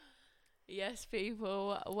Yes,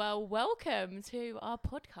 people. Well, welcome to our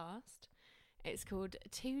podcast. It's called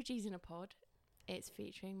Two G's in a Pod. It's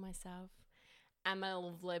featuring myself and my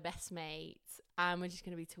lovely best mate. And we're just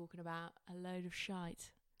going to be talking about a load of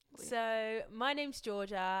shite. So, my name's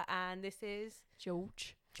Georgia and this is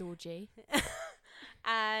Georgie.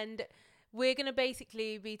 and we're going to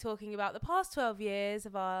basically be talking about the past 12 years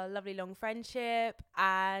of our lovely long friendship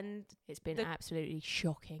and It's been absolutely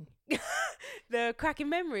shocking. the cracking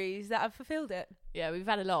memories that have fulfilled it. Yeah, we've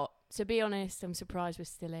had a lot. To be honest, I'm surprised we're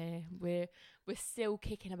still here. We're still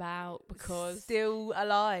kicking about because Still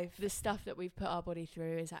alive. the stuff that we've put our body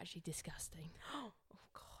through is actually disgusting. Oh,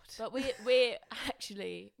 God. But we're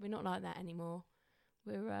not like that anymore.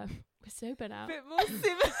 We're sober now. A bit more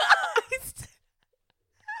civilised.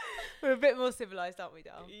 We're a bit more civilised, aren't we,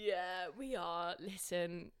 Dal? Yeah, we are.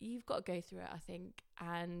 Listen, you've got to go through it, I think.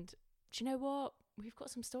 And do you know what? We've got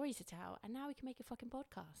some stories to tell, and now we can make a fucking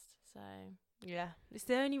podcast. So Yeah. It's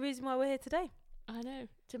the only reason why we're here today. I know,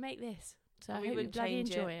 to make this. So I And we hope you wouldn't bloody change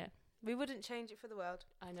enjoy it. We wouldn't change it for the world.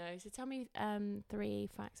 I know. So tell me 3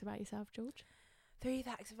 facts about yourself, George. 3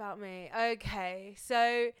 facts about me. Okay,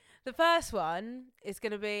 so the first one is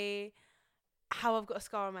going to be how I've got a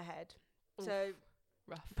scar on my head. Oof. So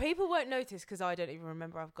Rough. people won't notice because I don't even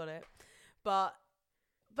remember I've got it. But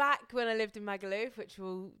back when I lived in Magaluf, which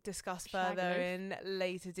we'll discuss further Shagaloof. in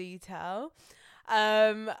later detail,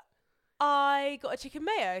 I got a chicken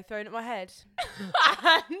mayo thrown at my head.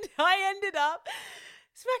 And I ended up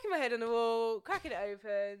smacking my head on the wall, cracking it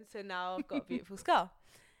open. So now I've got a beautiful scar.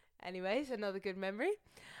 Anyways, another good memory.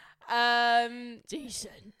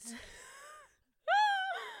 Decent.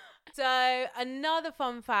 So another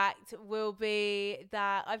fun fact will be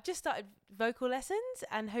that I've just started vocal lessons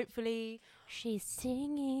and hopefully She's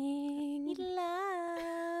singing.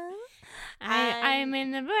 love. I'm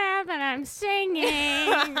in the world and I'm singing.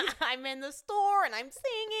 I'm in the store and I'm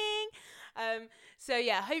singing. So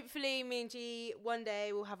yeah, hopefully me and G one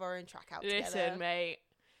day will have our own track out together. Listen, mate.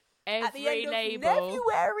 At the Every end label, of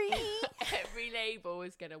February. every label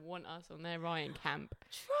is gonna want us on their writing camp.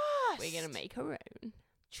 Trust. We're gonna make our own.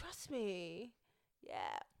 Trust me.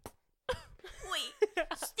 Yeah. Wait,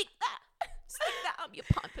 stick that up your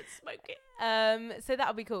pipe and smoke it. So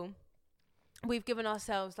that'll be cool. We've given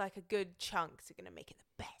ourselves like a good chunk, so we're gonna make it the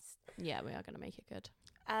best. Yeah, we are gonna make it good.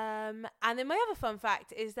 And then my other fun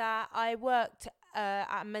fact is that I worked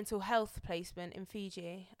at a mental health placement in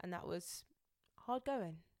Fiji, and that was hard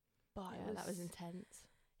going. But Yeah, that was intense.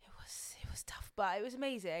 It was tough, but it was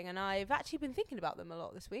amazing, and I've actually been thinking about them a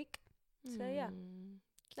lot this week. So yeah,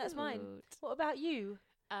 that's mine. Cute. What about you,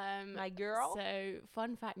 my girl? So,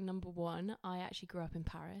 fun fact number 1, I actually grew up in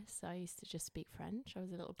Paris. So I used to just speak French. I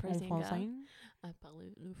was a little Parisian girl. I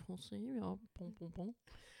parle le français. Oh, bon, bon, bon.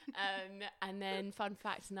 And then fun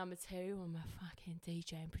fact number 2, I'm a fucking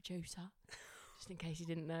DJ and producer. Just in case you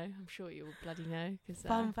didn't know. I'm sure you will bloody know. Cause,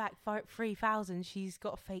 Fun fact, 3000, she's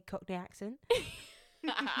got a fake Cockney accent.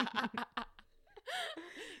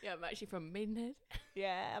 Yeah, I'm actually from Maidenhead.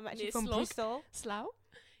 Yeah, I'm actually Near from Slough. Bristol. Slough?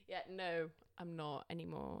 Yeah, no, I'm not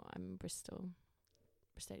anymore. I'm Bristolian.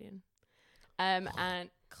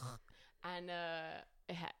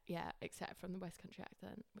 Yeah, except from the West Country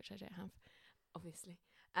accent, which I don't have, obviously.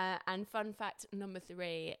 And fun fact number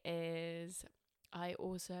 3 is I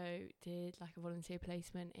also did like a volunteer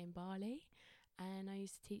placement in Bali, and I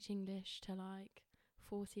used to teach English to like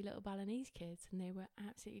 40 little Balinese kids, and they were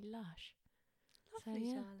absolutely lush. Lovely,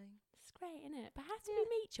 yeah. darling. It's great, isn't it? But how did we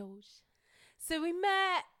meet, George? So we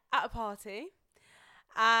met at a party,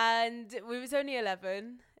 and we was only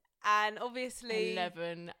 11, and obviously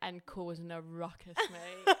 11 and causing a ruckus,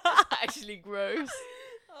 mate. That's actually gross.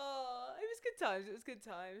 Oh, it was good times. It was good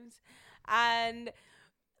times. And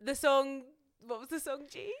the song, what was the song,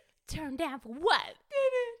 G? Turn down for what?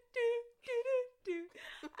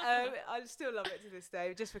 I still love it to this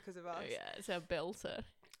day, just because of us. Oh yeah, it's a belter.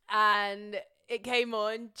 And it came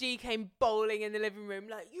on. G came bowling in the living room,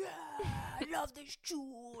 like, yeah, I love this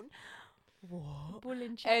tune. What?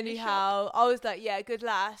 Anyhow, I was like, yeah, good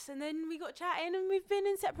lass. And then we got chatting, and we've been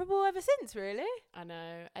inseparable ever since, really. I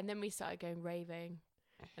know. And then we started going raving,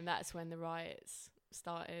 and that's when the riots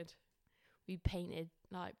started. We painted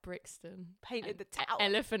like Brixton. Painted the tower.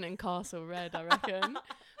 Elephant and Castle red, I reckon.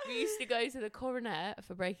 We used to go to the Coronet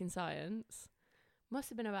for Breaking Science. Must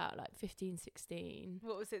have been about like 15, 16.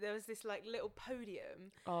 What was it? There was this like little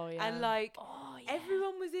podium. Oh, yeah. And like yeah.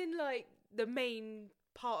 everyone was in like the main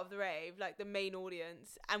part of the rave, like the main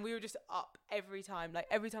audience, and we were just up every time. Like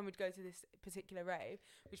every time we'd go to this particular rave,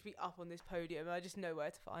 we'd be up on this podium. I just know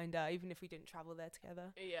where to find her, even if we didn't travel there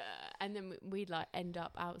together. Yeah, and then we'd like end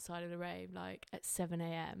up outside of the rave like at 7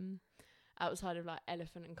 a.m. outside of like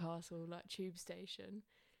Elephant and Castle, like tube station,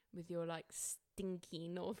 with your like stinky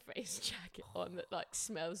North Face jacket on that like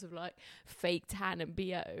smells of like fake tan and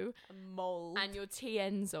BO, mold, and your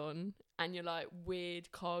TNs on, and your like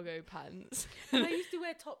weird cargo pants. And I used to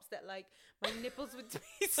wear tops that like my nipples would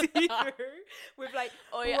be see-through with like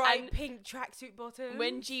bright pink tracksuit bottoms.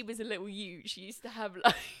 When G was a little you, she used to have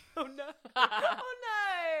like oh no.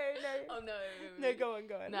 No, go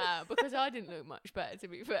on. Nah, because I didn't look much better, to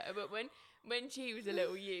be fair. But when G was a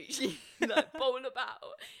little you, she like bowl about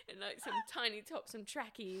in like some tiny tops, some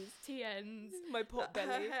trackies, TNs, my pot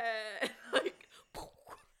belly, hair, like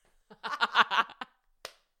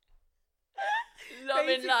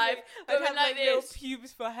loving life, I'd have like like little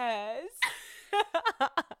pubes for hairs.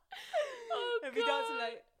 Oh and be dancing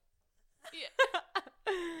like yeah.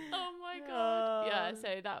 Oh my god. Yeah,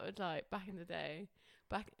 so that was like back in the day.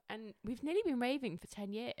 And we've nearly been raving for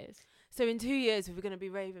 10 years. So in 2 years we were going to be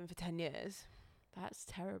raving for 10 years. That's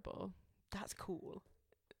terrible. That's cool.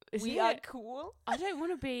 We are cool. I don't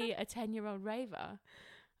want to be a 10-year-old raver.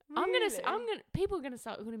 Really? People are gonna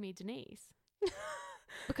start calling me Denise.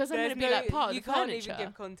 Because I'm going to be like part of the furniture. You can't even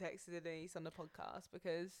give context to Denise on the podcast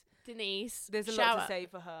because Denise, there's a lot to say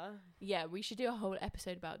for her. Yeah, we should do a whole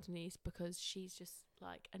episode about Denise because she's just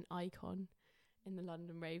like an icon in the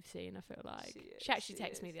London rave scene. I feel like she actually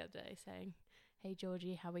texted me the other day saying, "Hey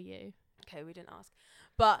Georgie, how are you?" Okay, we didn't ask,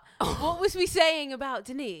 but what was we saying about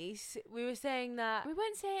Denise? We were saying that we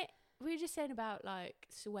were just saying about like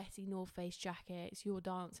sweaty North Face jackets, you're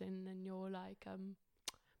dancing, and you're like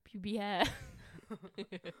pubic hair.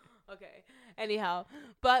 Okay. Anyhow,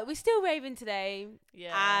 but we're still raving today.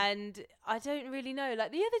 Yeah. And I don't really know.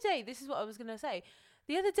 Like the other day, this is what I was gonna say.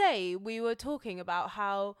 The other day we were talking about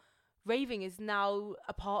how raving is now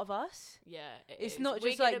a part of us. Yeah. It's not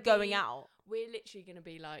just like going out. We're literally gonna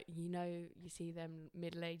be like, you see them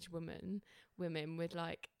middle-aged women with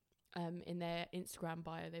like in their Instagram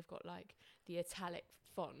bio they've got like the italic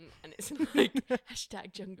font and it's like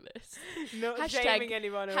hashtag junglist, not hashtag, shaming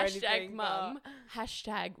anyone or hashtag anything, mum,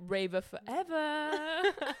 hashtag raver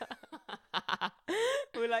forever.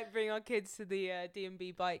 We'll like bring our kids to the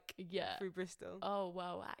D&B bike through Bristol. Oh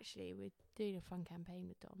well, actually we're doing a fun campaign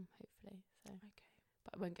with Dom, hopefully. So okay,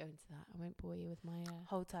 but I won't go into that. I won't bore you with my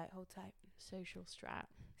hold tight social strat.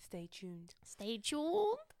 Stay tuned.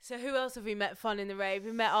 So who else have we met fun in the rave?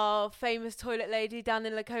 We met our famous toilet lady down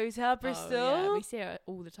in Lakota, Bristol. Oh, yeah, we see her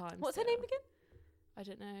all the time. What's her name again? I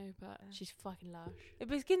don't know, but she's fucking lush. It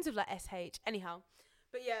begins with like SH. Anyhow.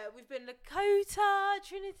 But yeah, we've been Lakota,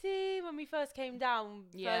 Trinity. When we first came down,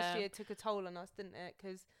 first year took a toll on us, didn't it?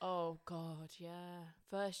 Cause oh God, yeah.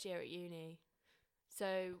 First year at uni.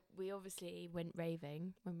 So we obviously went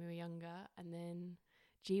raving when we were younger, and then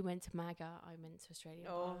G went to MAGA, I went to Australia.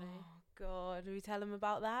 Oh God, do we tell them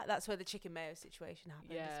about that? That's where the chicken mayo situation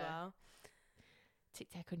happened as well. Tic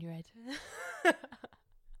Tac on your head.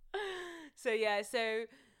 So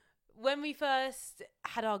when we first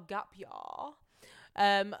had our gap year,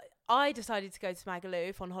 I decided to go to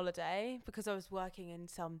Magaluf on holiday because I was working in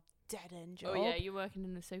some dead end job. Oh yeah, you're working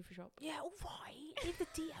in a sofa shop. Yeah, all right. Leave the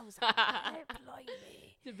details out.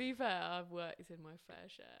 Blimey. To be fair, I've worked in my fair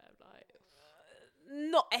share. Like,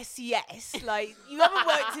 not SES. Like, you haven't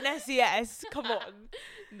worked in SES. Come on.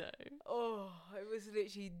 No. Oh, it was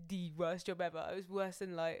literally the worst job ever. It was worse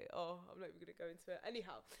than like, I'm not even going to go into it.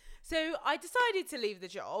 Anyhow, so I decided to leave the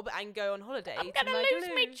job and go on holiday. I'm going to lose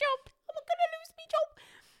my job.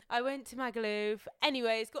 I went to Magaluf.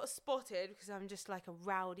 Anyways, got spotted because I'm just like a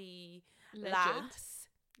rowdy lass.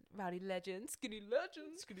 Rowdy legend. Skinny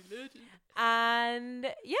legend.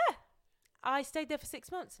 And yeah, I stayed there for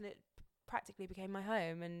 6 months and it practically became my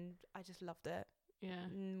home and I just loved it. Yeah.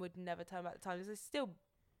 Would never turn back the time. It's still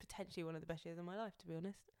potentially one of the best years of my life, to be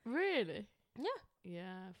honest. Really? Yeah.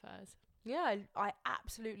 Yeah, fairs. Yeah, I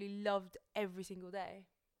absolutely loved every single day.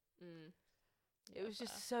 It was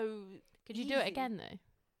just so Could you do it again though?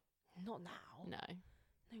 Not now. No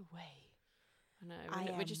way. I know.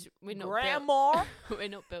 We're not grandma. We're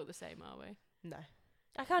not built the same, are we? No.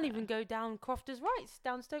 I can't even go down Crofters Rights,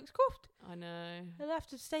 down Stokes Croft. I know. I'll have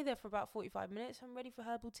to stay there for about 45 minutes. I'm ready for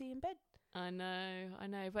herbal tea in bed. I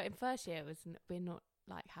know. But in first year, we're not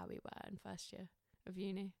like how we were in first year of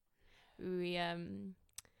uni. We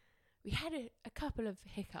had a couple of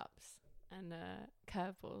hiccups and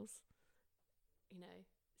curveballs,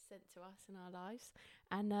 sent to us in our lives.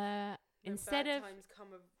 And instead bad of times come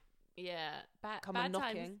bad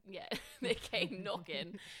knocking. times, they came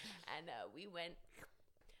knocking, and we went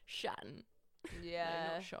shotting. Yeah,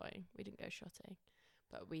 no, not shotting. We didn't go shotting,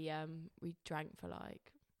 but we drank for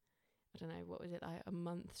like I don't know, what was it, like a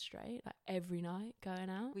month straight, like every night going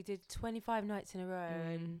out. We did 25 nights in a row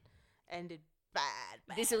and ended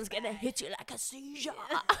bad. This one's gonna hit you like a seizure.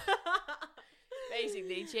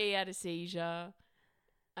 Basically, G had a seizure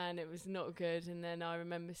and it was not good. And then I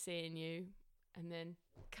remember seeing you and then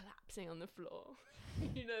collapsing on the floor.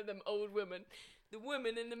 You know, them old women. The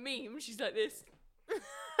woman in the meme, she's like this.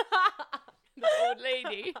 The old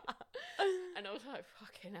lady. And I was like,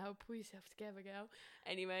 fucking hell, pull yourself together, girl.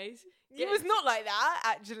 Anyways. It was not like that,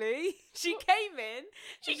 actually. She came in.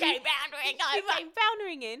 She came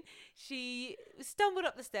bounding in. She stumbled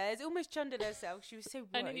up the stairs, almost chundered herself. She was so worried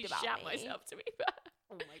I nearly about shat me. myself, to be fair.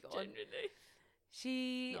 Oh my God. Generally.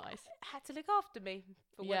 She had to look after me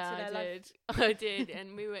for once in her life. I did.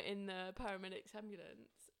 And we were in the paramedics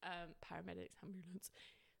ambulance.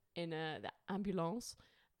 In the ambulance.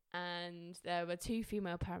 And there were 2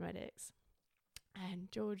 female paramedics.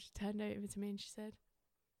 And George turned over to me and she said,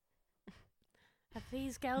 have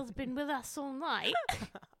these girls been with us all night?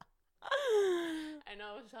 And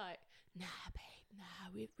I was like, nah, babe, nah,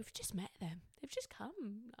 we've just met them. They've just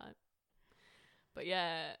come. Like, but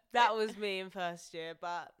yeah. That was me in first year,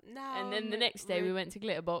 but no. And then the next day we went to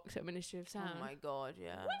Glitterbox at Ministry of Sound. Oh my God,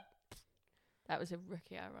 yeah. That was a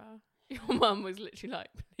rookie error. Your mum was literally like,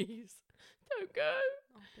 please, don't go.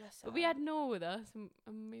 Oh, bless her. But we had Noor with us and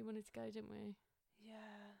we wanted to go, didn't we?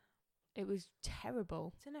 Yeah. It was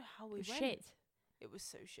terrible. I don't know how we went. Shit. It was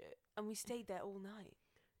so shit. And we stayed there all night.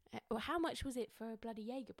 Well, how much was it for a bloody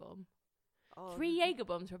Jaeger bomb? Oh, 3 Jaeger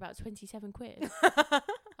bombs were about 27 quid.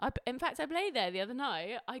 In fact, I played there the other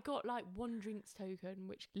night. I got like 1 drinks token,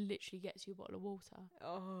 which literally gets you a bottle of water.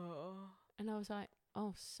 Oh. And I was like,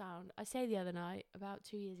 oh, sound. I say the other night, about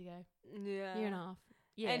 2 years ago. Yeah. Year and a half.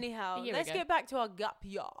 Yeah. Anyhow, let's get back to our gap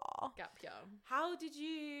year. Gap year. How did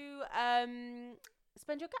you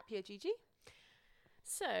spend your gap year, Gigi?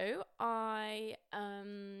 So I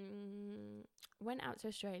went out to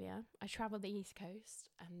Australia. I travelled the East Coast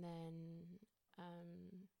and then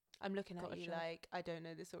I'm looking at you like I don't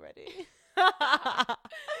know this already.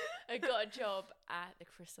 I got a job at the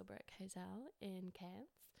Crystal Brick Hotel in Cairns.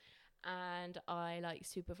 And I like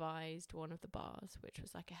supervised one of the bars, which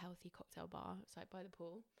was like a healthy cocktail bar. It was like by the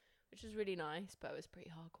pool, which was really nice, but it was pretty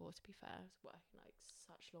hardcore to be fair. I was working like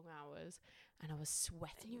such long hours and I was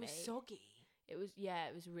sweating. And you were soggy. It was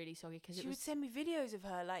really soggy because she would send me videos of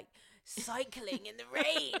her like cycling in the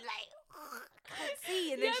rain, like I can't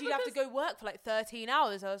see, and then she'd have to go work for like 13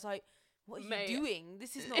 hours. I was like, what are you doing?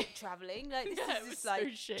 This is not traveling. Like this is just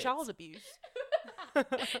like child abuse.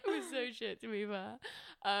 It was so shit, to be fair.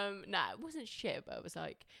 Nah, it wasn't shit, but it was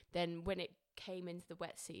like, then when it came into the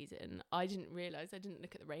wet season, I didn't realise, I didn't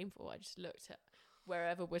look at the rainfall, I just looked at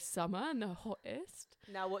wherever was summer and the hottest.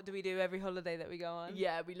 Now what do we do every holiday that we go on?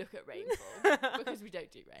 Yeah, we look at rainfall because we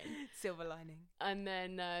don't do rain. Silver lining. And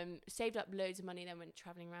then saved up loads of money, then went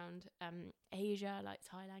travelling around Asia, like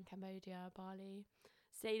Thailand, Cambodia, Bali.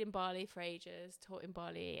 Stayed in Bali for ages, taught in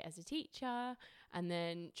Bali as a teacher, and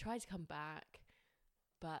then tried to come back.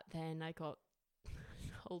 But then I got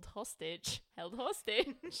held hostage.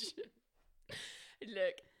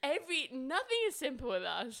 Look, nothing is simple with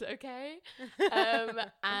us, okay?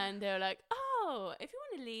 And they were like, oh, if you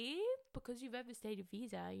want to leave, because you've overstayed a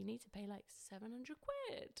visa, you need to pay like 700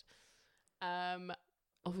 quid.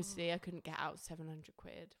 Obviously, I couldn't get out 700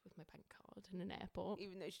 quid with my bank card in an airport.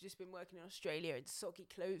 Even though she's just been working in Australia in soggy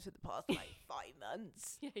clothes for the past like 5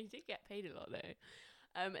 months. Yeah, you did get paid a lot though.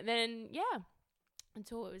 And then, yeah, and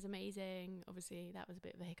taught. It was amazing. Obviously, that was a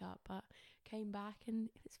bit of a hiccup, but came back and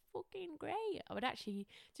it was fucking great. I would actually,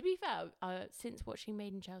 to be fair, since watching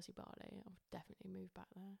Made in Chelsea Bali, I would definitely move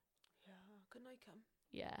back there. Yeah, can I come?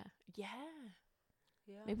 Yeah.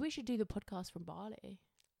 Maybe we should do the podcast from Bali.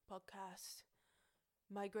 Podcast.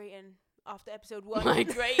 Migrating after episode 1.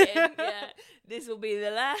 Migrating, yeah. This will be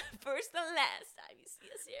the first and last time you see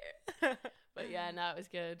us here. But yeah, no, it was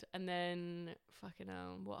good. And then, fucking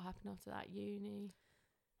hell, what happened after that? Uni,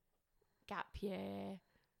 gap year,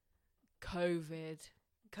 COVID.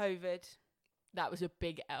 That was a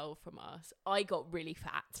big L from us. I got really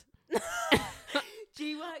fat.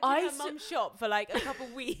 G worked in her mum's shop for like a couple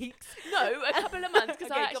weeks. No, a couple of months,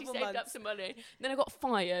 because I actually saved up some money. Then I got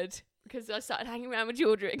fired because I started hanging around with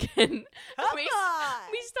Georgia again. We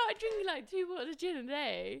started drinking like 2 bottles of gin a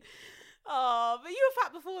day. Oh, but you were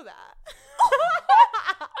fat before that.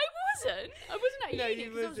 I wasn't at uni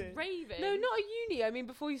because I was raving. No, not at uni. I mean,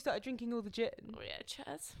 before you started drinking all the gin. Oh yeah,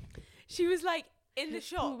 cheers. She was like in the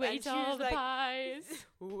shop. Wait and all she was the like, pies.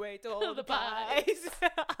 Wait all the pies.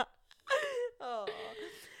 Oh.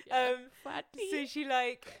 So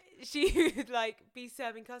she would like be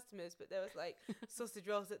serving customers, but there was like sausage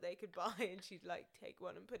rolls that they could buy, and she'd like take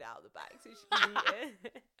one and put it out of the bag so she could eat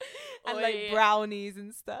it. And like brownies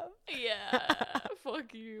and stuff. Yeah.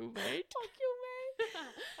 Fuck you, mate. Fuck you,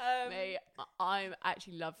 mate. Mate, I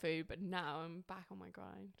actually love food, but now I'm back on my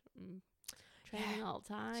grind. Training all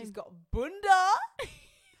the time. She's got bunda.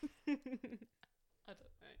 I don't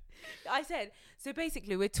know. I said, so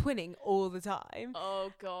basically we're twinning all the time.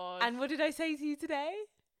 Oh, God. And what did I say to you today?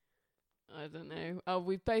 I don't know. Oh,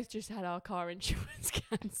 we've both just had our car insurance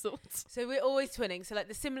cancelled. So we're always twinning. So like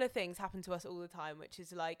the similar things happen to us all the time, which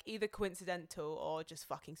is like either coincidental or just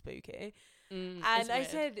fucking spooky. And I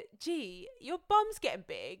said, gee, your bum's getting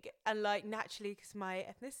big. And like naturally, because my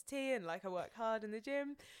ethnicity and like I work hard in the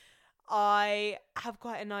gym, I have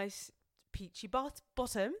quite a nice peachy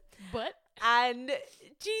bottom. But? And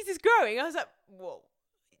G's is growing. I was like, whoa.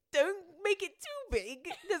 Don't make it too big,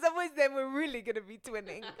 because otherwise then we're really going to be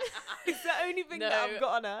twinning. It's the only thing that I've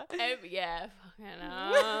got on her. Yeah, fucking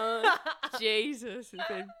hell. Jesus. It's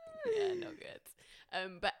been, yeah, not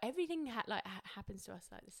good. But everything happens to us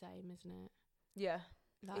like the same, isn't it? Yeah.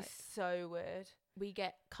 Like, it's so weird. We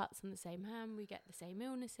get cuts on the same hand. We get the same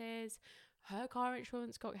illnesses. Her car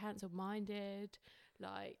insurance got cancelled. Mine did.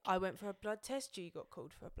 Like, I went for a blood test. G got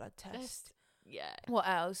called for a blood test. Yeah. What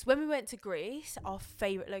else? When we went to Greece, our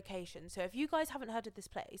favourite location. So if you guys haven't heard of this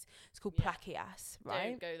place, it's called Plakias, right?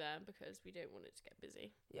 Don't go there because we don't want it to get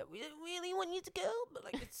busy. Yeah, we don't really want you to go, but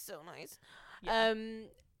like it's so nice. Yeah.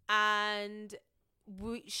 And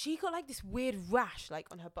she got like this weird rash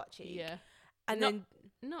like on her butt cheek. Yeah. And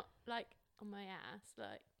not like on my ass,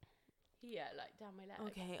 like here, like down my leg.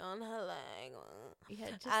 Okay, on her leg.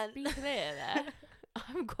 Yeah, just be clear there.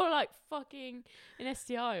 I've got like fucking an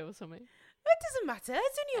STI or something. It doesn't matter.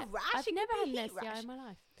 It's only a rash. I've never had an STI in my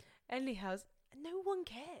life. Anyhow, no one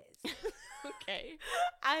cares. Okay.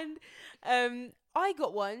 And I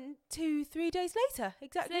got one 2-3 days later.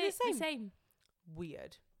 Exactly the same.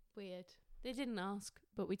 Weird. They didn't ask,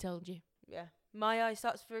 but we told you. Yeah. My eye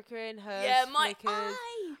starts flickering. Hers my flickers.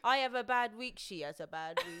 eye. I have a bad week. She has a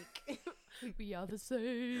bad week. We are the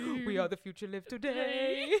same. We are the future live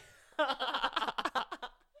today.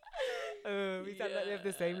 We sound like we have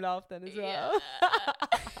the same laugh then as well.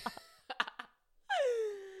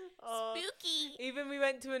 Spooky. Even we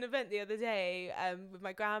went to an event the other day with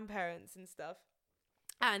my grandparents and stuff,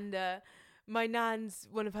 and my nan's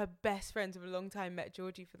one of her best friends of a long time met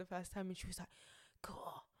Georgie for the first time, and she was like,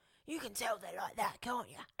 "Cool, you can tell they're like that, can't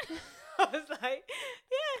you?" I was like,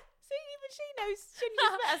 "Yeah, see, even she knows. She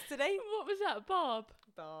met us today." What was that, Barb?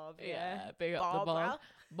 Yeah, big up the Barb.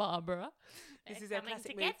 Barbara. This is coming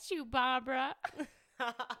classic to move. get you, Barbara.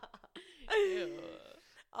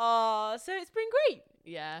 Oh, so it's been great.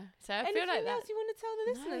 Yeah. So I Anything feel like else you want to tell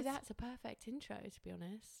the listeners? No, that's a perfect intro, to be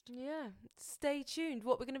honest. Yeah. Stay tuned.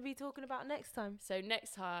 What we're going to be talking about next time. So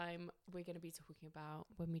next time we're going to be talking about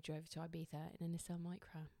when we drove to Ibiza in a Nissan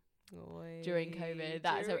Micra. During COVID.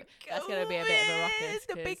 That's going to be a bit of a ruckus.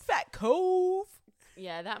 The big fat cove.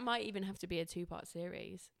 Yeah, that might even have to be a 2-part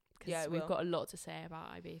series. Yeah, we've got a lot to say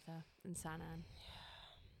about Ibiza and San Ann.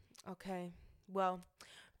 Okay. Well,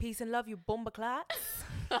 peace and love, you bomber clats.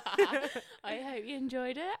 I hope you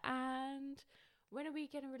enjoyed it. And when are we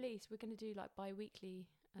going to release? We're going to do like bi-weekly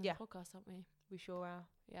podcasts, aren't we? We sure are.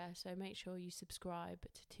 Yeah, so make sure you subscribe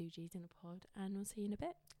to 2Gs in a Pod, and we'll see you in a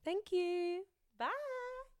bit. Thank you. Bye.